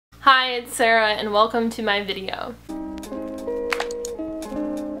Hi, it's Sarah and welcome to my video.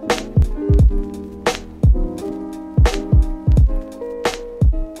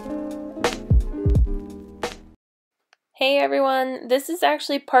 Hey everyone, this is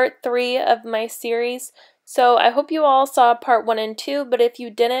actually part 3 of my series, so I hope you all saw part 1 and 2, but if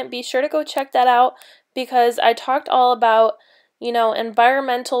you didn't, be sure to go check that out because I talked all about,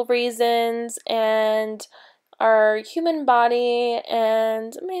 environmental reasons and our human body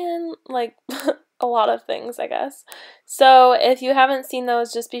and, a lot of things, I guess. So if you haven't seen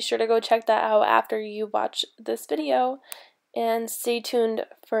those, just be sure to go check that out after you watch this video and stay tuned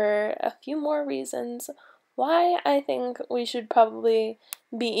for a few more reasons why I think we should probably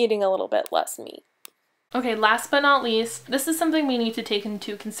be eating a little bit less meat. Okay, last but not least, this is something we need to take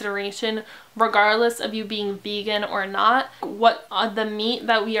into consideration regardless of you being vegan or not, what the meat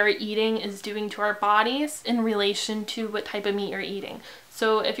that we are eating is doing to our bodies in relation to what type of meat you're eating.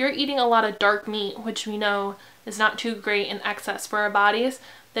 So if you're eating a lot of dark meat, which we know is not too great in excess for our bodies,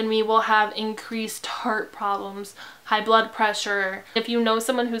 then we will have increased heart problems, high blood pressure. If you know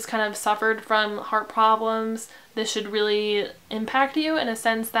someone who's kind of suffered from heart problems, this should really impact you in a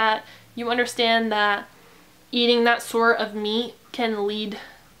sense that you understand that eating that sort of meat can lead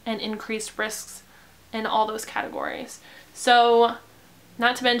and increase risks in all those categories. So,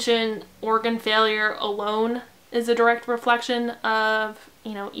 not to mention organ failure alone is a direct reflection of,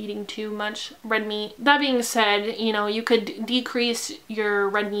 eating too much red meat. That being said, you could decrease your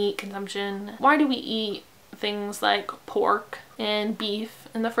red meat consumption. Why do we eat things like pork and beef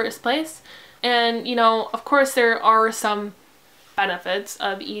in the first place? And, of course there are some benefits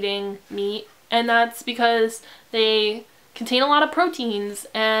of eating meat, and that's because they contain a lot of proteins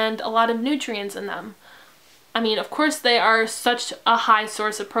and a lot of nutrients in them. I mean, of course they are such a high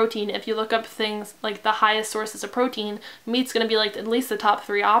source of protein. If you look up things like the highest sources of protein, meat's gonna be like at least the top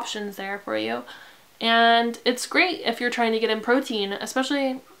 3 options there for you. And it's great if you're trying to get in protein,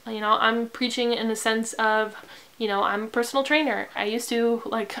 especially, I'm preaching in the sense of, I'm a personal trainer. I used to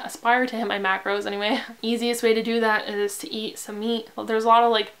aspire to hit my macros anyway. Easiest way to do that is to eat some meat. Well, there's a lot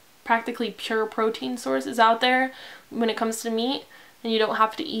of practically pure protein sources out there when it comes to meat, and you don't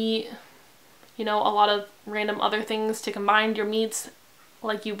have to eat a lot of random other things to combine your meats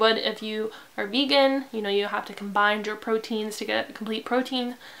like you would if you are vegan. You have to combine your proteins to get a complete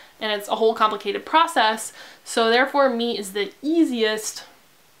protein, and it's a whole complicated process. So therefore meat is the easiest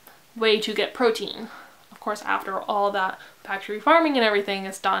way to get protein. Of course, after all that factory farming and everything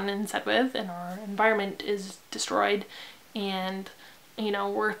is done and set with, and our environment is destroyed, and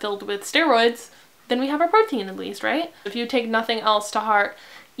we're filled with steroids, then we have our protein at least, right? If you take nothing else to heart,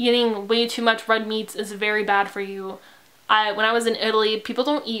 eating way too much red meats is very bad for you. When I was in Italy, people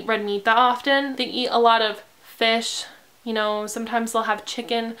don't eat red meat that often. They eat a lot of fish, sometimes they'll have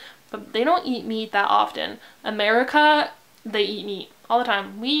chicken, but they don't eat meat that often. America, they eat meat all the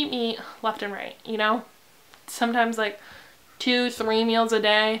time. We eat meat left and right, Sometimes 2-3 meals a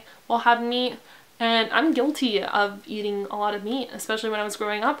day we'll have meat, and I'm guilty of eating a lot of meat, especially when I was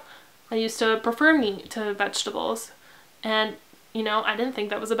growing up. I used to prefer meat to vegetables, and I didn't think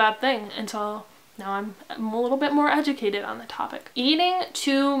that was a bad thing until now I'm a little bit more educated on the topic. Eating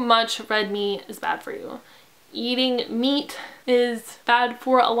too much red meat is bad for you. Eating meat is bad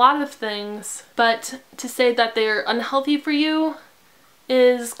for a lot of things, but to say that they're unhealthy for you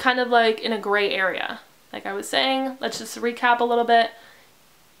is kind of in a gray area. Like I was saying, let's just recap a little bit.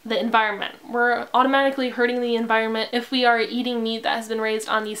 The environment. We're automatically hurting the environment if we are eating meat that has been raised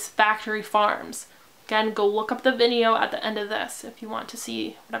on these factory farms. Again, go look up the video at the end of this if you want to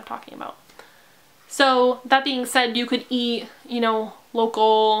see what I'm talking about. So that being said, you could eat,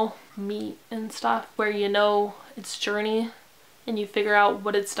 local meat and stuff where its journey and you figure out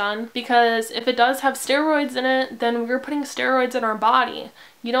what it's done. Because if it does have steroids in it, then we're putting steroids in our body.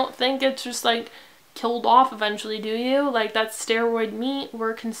 You don't think it's just killed off eventually, do you? That's steroid meat,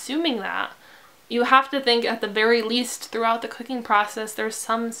 we're consuming that. You have to think at the very least throughout the cooking process there's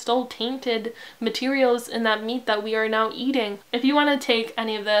some still tainted materials in that meat that we are now eating. If you want to take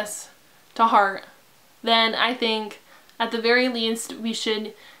any of this to heart, then I think at the very least we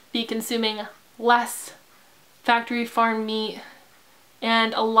should be consuming less factory farm meat,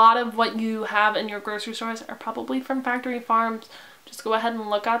 and a lot of what you have in your grocery stores are probably from factory farms. Just go ahead and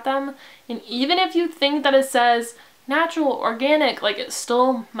look at them, and even if you think that it says natural, organic, it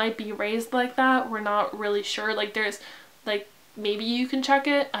still might be raised like that. We're not really sure. There's maybe you can check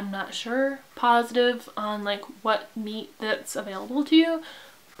it. I'm not sure positive on what meat that's available to you,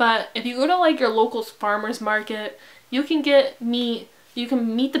 but if you go to your local farmer's market, you can get meat. You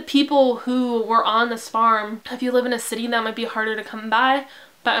can meet the people who were on this farm. If you live in a city, that might be harder to come by,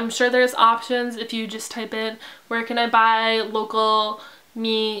 but I'm sure there's options if you just type in where can I buy local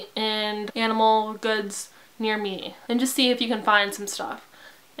meat and animal goods near me, and just see if you can find some stuff.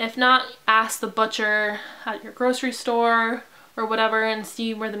 If not, ask the butcher at your grocery store or whatever and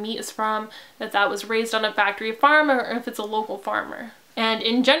see where the meat is from, if that was raised on a factory farm or if it's a local farmer. And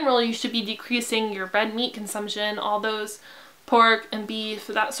in general, you should be decreasing your red meat consumption, all those pork and beef,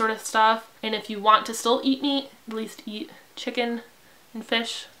 that sort of stuff. And if you want to still eat meat, at least eat chicken and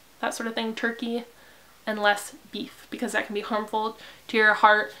fish, that sort of thing, turkey, and less beef, because that can be harmful to your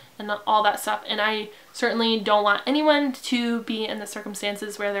heart and all that stuff. And I certainly don't want anyone to be in the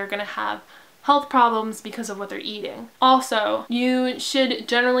circumstances where they're gonna have health problems because of what they're eating. Also, you should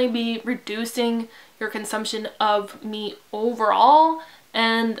generally be reducing your consumption of meat overall,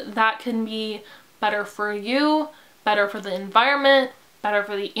 and that can be better for you, better for the environment, better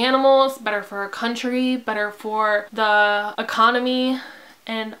for the animals, better for our country, better for the economy,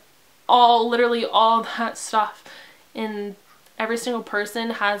 and literally all that stuff. And every single person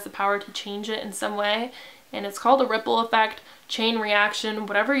has the power to change it in some way, and it's called a ripple effect, chain reaction,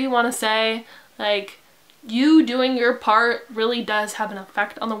 whatever you want to say. Like, you doing your part really does have an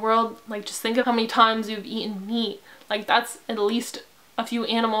effect on the world. Like, just think of how many times you've eaten meat. Like, that's at least a few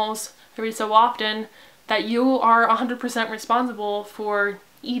animals every so often that you are 100% responsible for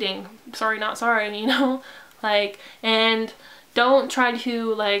eating. Sorry, not sorry, you know? Like, and don't try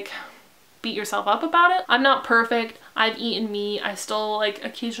to, like, beat yourself up about it. I'm not perfect. I've eaten meat. I still, like,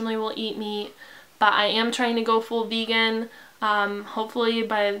 occasionally will eat meat, but I am trying to go full vegan. Hopefully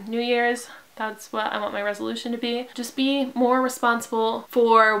by New Year's. That's what I want my resolution to be. Just be more responsible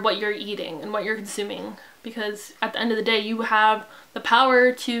for what you're eating and what you're consuming, because at the end of the day, you have the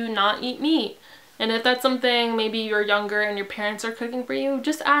power to not eat meat. And if that's something, maybe you're younger and your parents are cooking for you,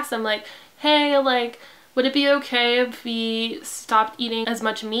 just ask them, like, hey, like, would it be okay if we stopped eating as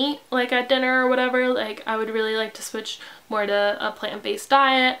much meat, like, at dinner or whatever? Like, I would really like to switch more to a plant-based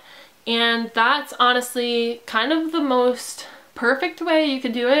diet. And that's honestly kind of the most perfect way you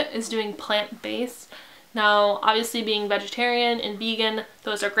could do it, is doing plant-based. Now, obviously being vegetarian and vegan,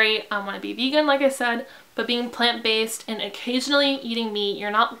 those are great. I want to be vegan, like I said, but being plant-based and occasionally eating meat,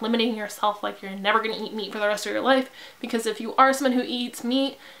 you're not limiting yourself like you're never going to eat meat for the rest of your life. Because if you are someone who eats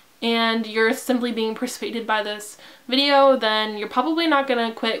meat and you're simply being persuaded by this video, then you're probably not going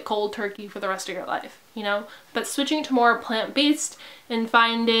to quit cold turkey for the rest of your life, you know? But switching to more plant-based and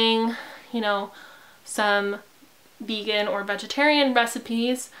finding, you know, some vegan or vegetarian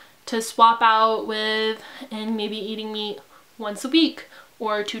recipes to swap out with, and maybe eating meat once a week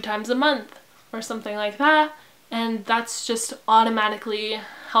or 2 times a month or something like that. And that's just automatically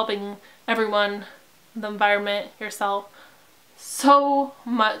helping everyone, the environment, yourself, so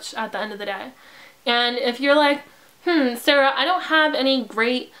much at the end of the day. And if you're like, Sarah, I don't have any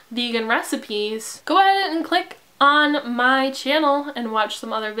great vegan recipes, go ahead and click on my channel and watch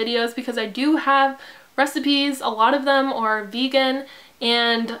some other videos, because I do have recipes. A lot of them are vegan,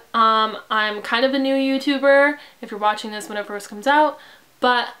 and I'm kind of a new YouTuber if you're watching this when it first comes out,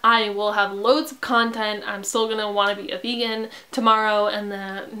 but I will have loads of content. I'm still gonna want to be a vegan tomorrow and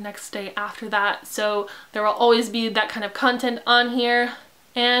the next day after that, so there will always be that kind of content on here.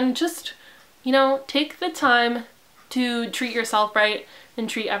 And just, you know, take the time to treat yourself right and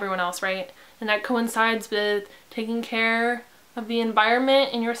treat everyone else right, and that coincides with taking care of the environment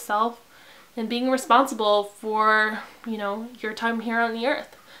and yourself and being responsible for, you know, your time here on the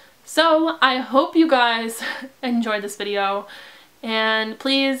earth. So I hope you guys enjoyed this video, and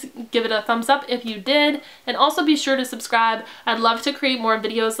please give it a thumbs up if you did, and also be sure to subscribe. I'd love to create more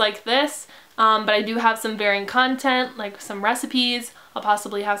videos like this, but I do have some varying content, like some recipes. I'll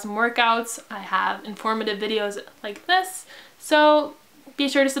possibly have some workouts. I have informative videos like this, so be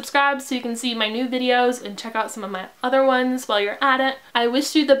sure to subscribe so you can see my new videos and check out some of my other ones while you're at it. I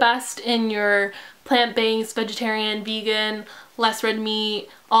wish you the best in your plant-based, vegetarian, vegan, less red meat,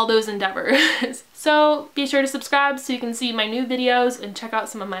 all those endeavors. So be sure to subscribe so you can see my new videos and check out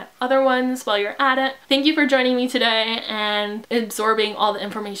some of my other ones while you're at it. Thank you for joining me today and absorbing all the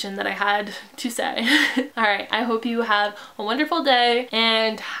information that I had to say. Alright, I hope you have a wonderful day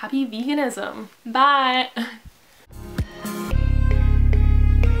and happy veganism. Bye!